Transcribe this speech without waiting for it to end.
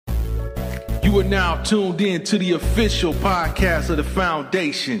You are now tuned in to the official podcast of the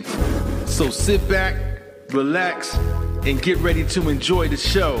Foundation. So sit back, relax, and get ready to enjoy the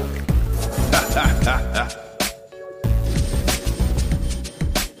show. You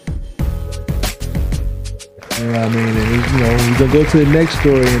know what I mean? And we're gonna go to the next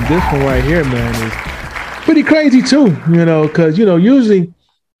story, and this one right here, man, is pretty crazy too. Because usually,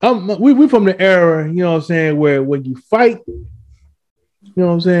 we from the era, what I'm saying, where when you fight, what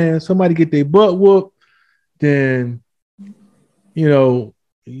I'm saying, somebody get their butt whooped, then you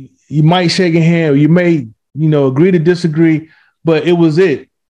might shake a hand, or you may agree to disagree, but it was a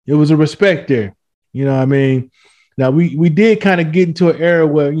respect there. You know what I mean? Now we did kind of get into an era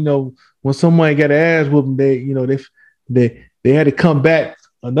where when somebody got an ass whooping, they had to come back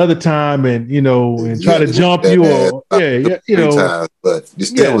another time and and try to jump you or times, but you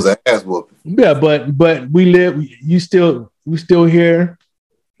still was an ass whooping. Yeah, but we live. We still here,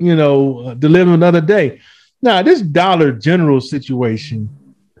 to live another day. Now this Dollar General situation,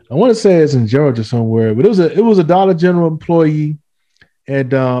 I want to say it's in Georgia somewhere, but it was a Dollar General employee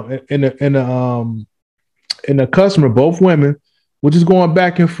and a customer, both women, which is going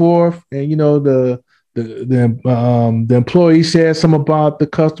back and forth, and the employee said something about the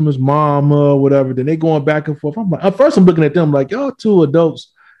customer's mama or whatever. Then they going back and forth. I'm like, at first I'm looking at them like, y'all two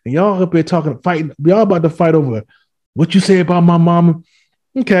adults and y'all up here fighting. Y'all about to fight over what you say about my mama.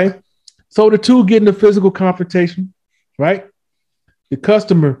 Okay, so the two get in a physical confrontation, right? The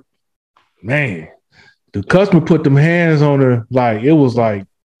customer put them hands on her like it was like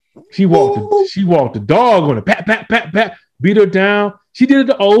she walked the dog on her, pat, pat, pat, pat. Beat her down. She did it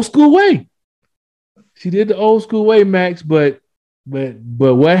the old school way. Max. But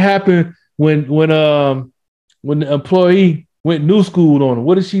what happened when the employee went new school on her?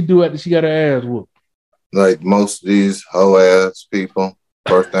 What did she do after she got her ass whooped? Like most of these hoe ass people,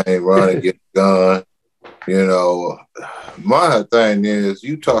 first thing run and get a gun. My thing is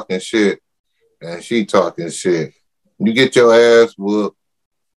you talking shit and she talking shit. You get your ass whooped,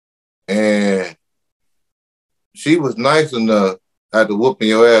 and she was nice enough after whooping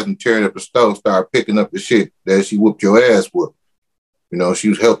your ass and tearing up the stove, start picking up the shit that she whooped your ass with. She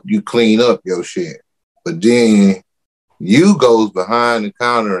was helping you clean up your shit. But then you goes behind the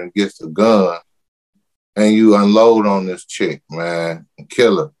counter and gets a gun and you unload on this chick, man, and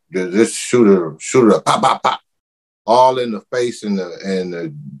kill her. Just shoot her, pop, pop, pop. All in the face and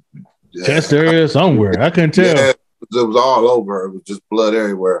the chest area somewhere. I couldn't tell. Yeah, it was all over. It was just blood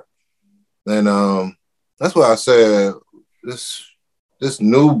everywhere. And that's why I said this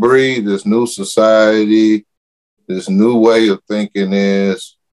new breed, this new society, this new way of thinking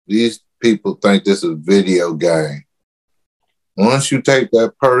is these people think this is a video game. Once you take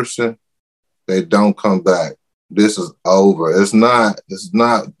that person, they don't come back. This is over. It's not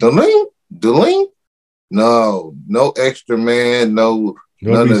deling. No extra man, no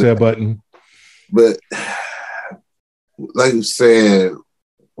reset button. But like you said,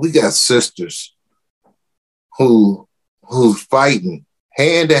 we got sisters who's fighting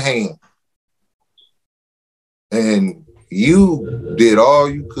hand to hand, and you did all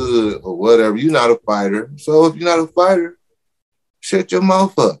you could or whatever. You're not a fighter, so if you're not a fighter, shut your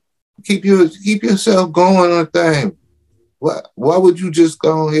mouth up. Keep yourself going on a thing. Why would you just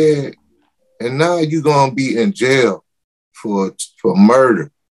go ahead and now you're gonna be in jail for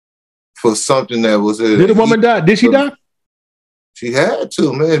murder for something that was? Did the woman die? Did she die? She had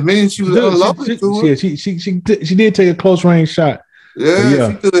to, man. Man, she was unlucky to it. She did take a close range shot.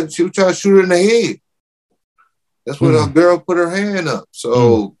 Yeah, she could. She was trying to shoot her in the head. That's when a girl put her hand up.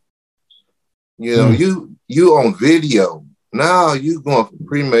 So, you on video. Now you going for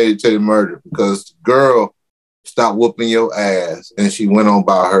premeditated murder because the girl stopped whooping your ass and she went on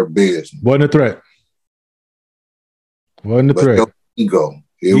about her business. Wasn't a threat. Your ego.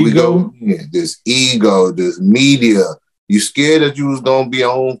 Here we go. Yeah, this ego, this media. You scared that you was gonna be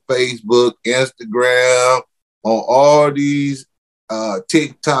on Facebook, Instagram, on all these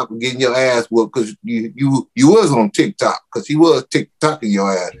TikTok, getting your ass whooped because you was on TikTok because he was TikToking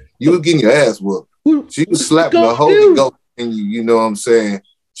your ass. You was getting your ass whooped. She was slapping the Holy Ghost in you. You know what I'm saying?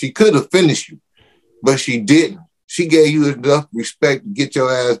 She could have finished you, but she didn't. She gave you enough respect to get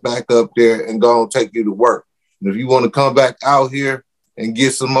your ass back up there and go and take you to work. And if you want to come back out here and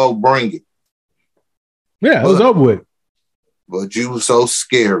get some more, bring it. Yeah, it was over with. But you was so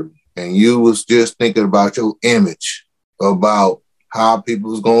scary, and you was just thinking about your image, about how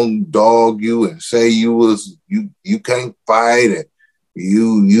people was gonna dog you and say you can't fight, and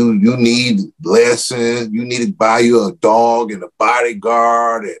you need lessons. You need to buy you a dog and a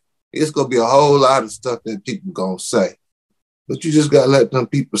bodyguard, and it's gonna be a whole lot of stuff that people gonna say. But you just gotta let them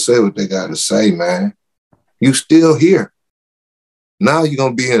people say what they gotta say, man. You still here. Now you're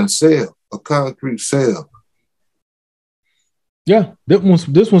gonna be in a cell, a concrete cell. Yeah,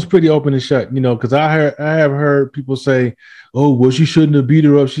 this one's pretty open and shut, because I have heard people say, "Oh, well, she shouldn't have beat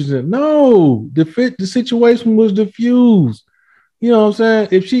her up." She said, "No, the situation was diffused." You know what I'm saying?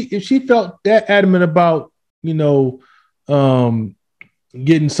 If she felt that adamant about,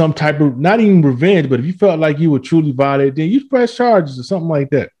 getting some type of, not even revenge, but if you felt like you were truly violated, then you press charges or something like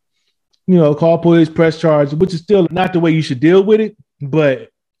that. Call police, press charges, which is still not the way you should deal with it, but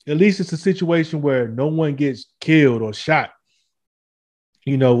at least it's a situation where no one gets killed or shot.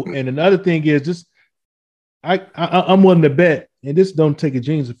 And another thing is this, I'm willing to bet, and this don't take a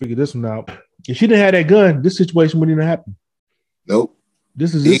genius to figure this one out. If she didn't have that gun, this situation wouldn't even happen. Nope.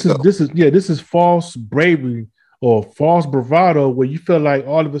 This is false bravery or false bravado, where you feel like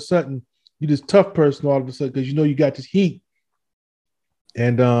all of a sudden you're this tough person all of a sudden because you got this heat,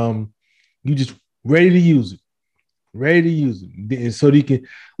 and you just ready to use it, and so you can.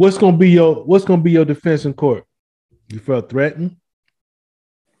 What's gonna be your defense in court? You felt threatened.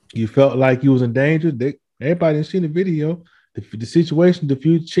 You felt like you was in danger. Everybody didn't see the video. The situation, the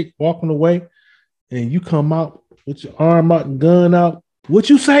few chick walking away, and you come out with your arm out and gun out. What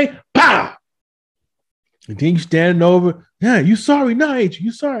you say? Pow! And then you standing over. Yeah, you sorry? No, ain't you?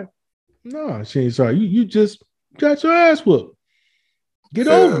 You sorry? No, she ain't sorry. You just got your ass whooped. Get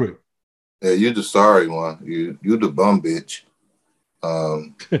over it. Yeah, you're the sorry one. You the bum bitch.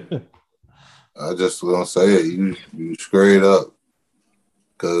 I just gonna say it. You straight up.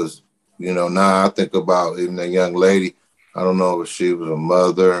 Because, now I think about even a young lady, I don't know if she was a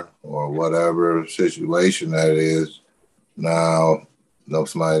mother or whatever situation that is. Now,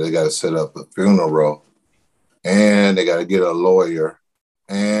 somebody, they got to set up a funeral and they got to get a lawyer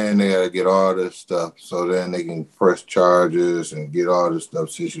and they got to get all this stuff. So then they can press charges and get all this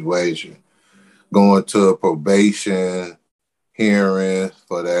stuff situation. Going to a probation hearing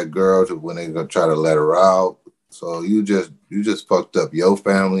for that girl when they're going to try to let her out. So you just fucked up your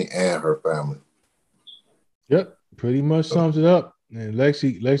family and her family. Yep, pretty much sums it up. And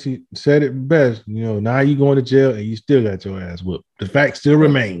Lexi said it best. Now you going to jail and you still got your ass whooped. The fact still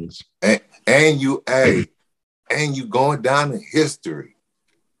remains. And you going down in history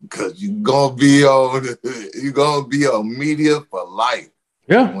because you're gonna be on media for life.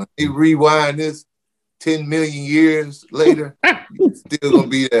 Yeah. When they rewind this 10 million years later, you're still gonna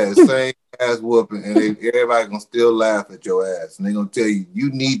be that same ass whooping, and everybody gonna still laugh at your ass, and they gonna tell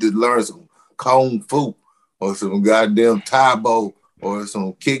you need to learn some kung fu or some goddamn Taibo or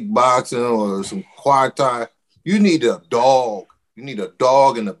some kickboxing or some Muay Thai. You need a dog. You need a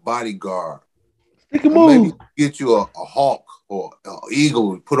dog and a bodyguard. Take a move. Maybe get you a hawk or an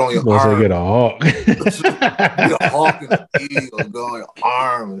eagle and put on your arm. Get a hawk. Get a hawk and an eagle, go on your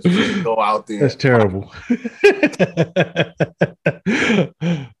arm and just go out there. That's terrible.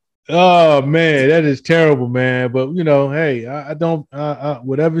 Oh man, that is terrible, man. But hey, I don't.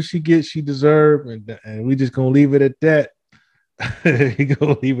 Whatever she gets, she deserves, and we just gonna leave it at that. You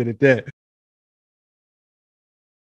gonna leave it at that.